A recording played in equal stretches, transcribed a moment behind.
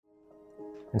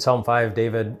In Psalm 5,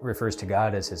 David refers to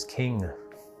God as his king.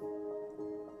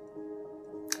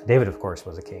 David, of course,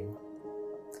 was a king.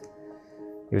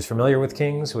 He was familiar with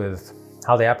kings, with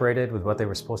how they operated, with what they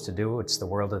were supposed to do. It's the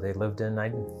world that they lived in.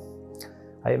 I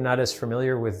am not as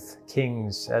familiar with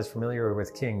kings as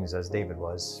David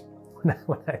was. When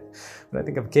I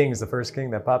think of kings, the first king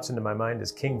that pops into my mind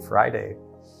is King Friday.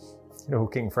 You know who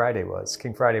King Friday was?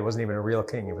 King Friday wasn't even a real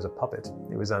king. He was a puppet.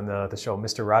 He was on the show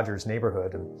Mr. Rogers'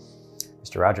 Neighborhood, and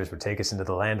Mr. Rogers would take us into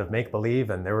the land of make-believe,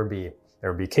 and there would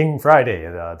be King Friday,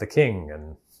 the king.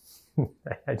 And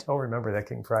I don't remember that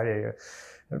King Friday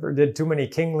ever did too many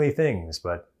kingly things,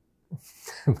 but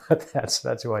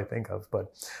that's who I think of.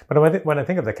 But when I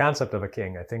think of the concept of a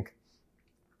king, I think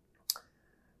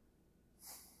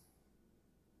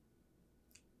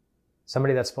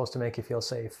somebody that's supposed to make you feel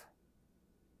safe.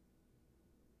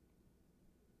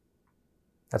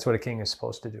 That's what a king is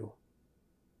supposed to do.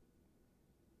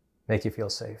 Make you feel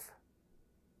safe.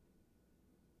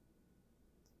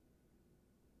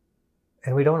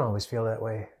 And we don't always feel that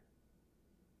way.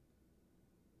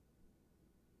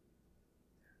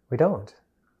 We don't.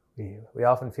 We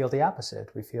often feel the opposite.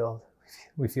 We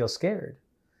feel scared,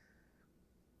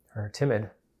 or timid,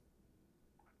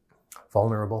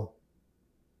 vulnerable.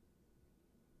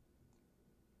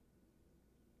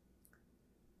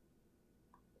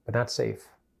 But not safe.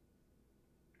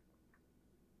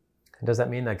 And does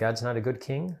that mean that God's not a good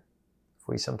king if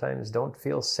we sometimes don't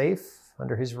feel safe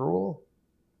under his rule?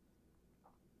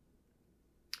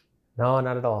 No,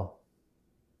 not at all.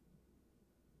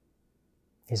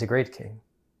 He's a great king.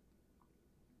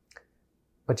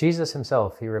 But Jesus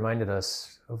himself, he reminded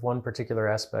us of one particular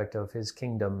aspect of his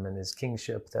kingdom and his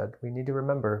kingship that we need to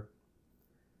remember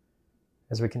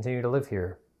as we continue to live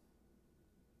here.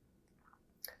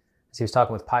 As he was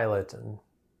talking with Pilate, and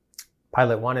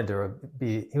Pilate wanted to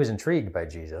he was intrigued by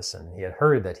Jesus, and he had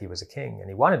heard that he was a king, and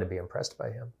he wanted to be impressed by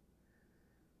him.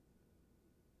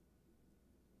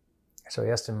 So he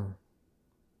asked him,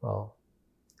 well,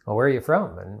 where are you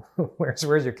from? And where's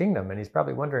your kingdom? And he's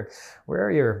probably wondering, where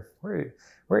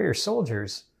are your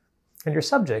soldiers and your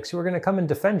subjects who are going to come and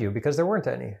defend you? Because there weren't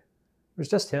any. It was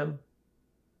just him.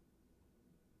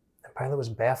 And Pilate was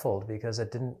baffled because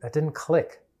it didn't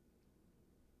click.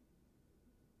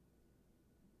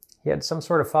 He had some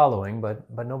sort of following, but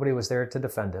nobody was there to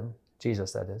defend him.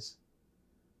 Jesus, that is.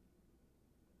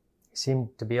 He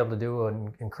seemed to be able to do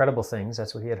incredible things.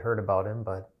 That's what he had heard about him,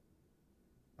 but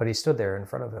he stood there in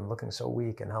front of him looking so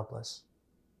weak and helpless.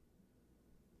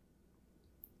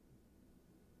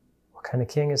 What kind of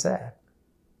king is that?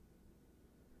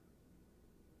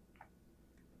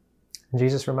 And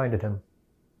Jesus reminded him.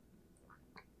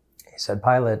 He said,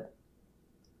 Pilate,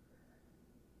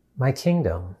 my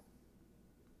kingdom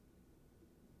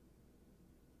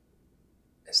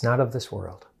is not of this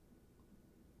world.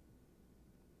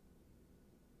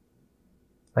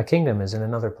 My kingdom is in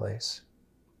another place.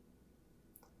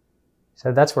 He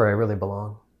said, that's where I really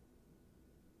belong.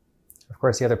 Of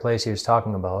course, the other place he was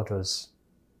talking about was,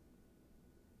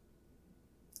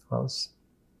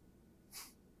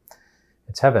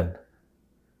 it's heaven.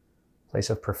 A place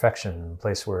of perfection, a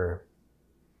place where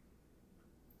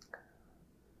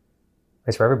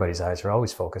everybody's eyes are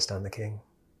always focused on the King.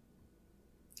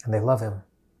 And they love him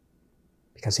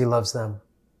because he loves them.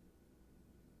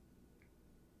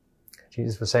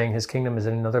 Jesus was saying his kingdom is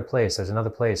in another place. There's another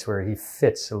place where he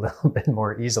fits a little bit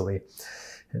more easily.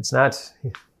 It's not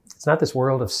this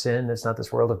world of sin. It's not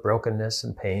this world of brokenness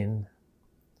and pain.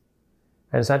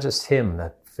 And it's not just him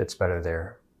that fits better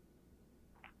there.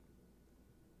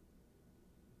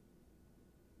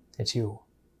 It's you.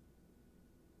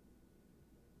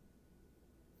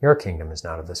 Your kingdom is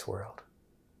not of this world.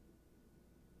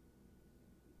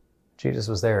 Jesus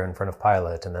was there in front of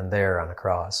Pilate and then there on a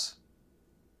cross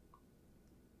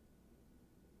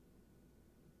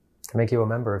to make you a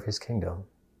member of his kingdom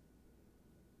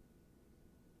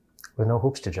with no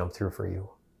hoops to jump through for you.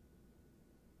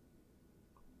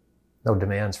 No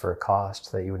demands for a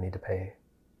cost that you would need to pay.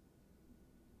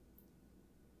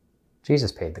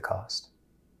 Jesus paid the cost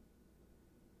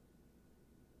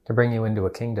to bring you into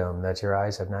a kingdom that your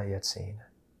eyes have not yet seen.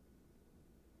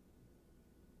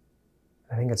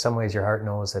 I think in some ways your heart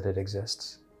knows that it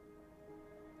exists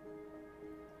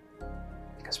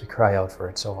because we cry out for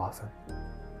it so often.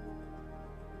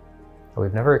 But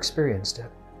we've never experienced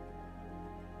it.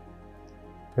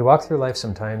 We walk through life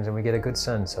sometimes and we get a good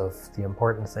sense of the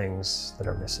important things that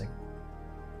are missing.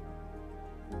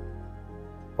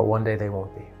 But one day they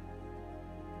won't be.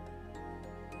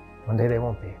 One day they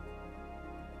won't be.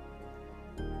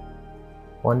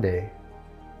 One day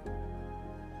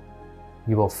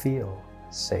you will feel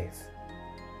safe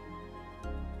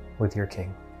with your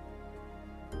King.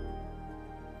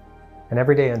 And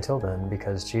every day until then,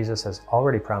 because Jesus has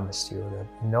already promised you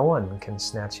that no one can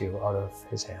snatch you out of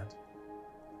his hand.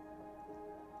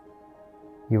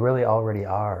 You really already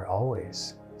are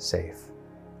always safe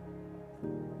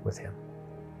with him.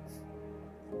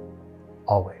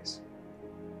 Always.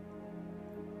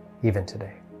 Even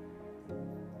today.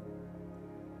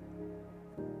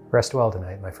 Rest well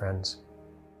tonight, my friends.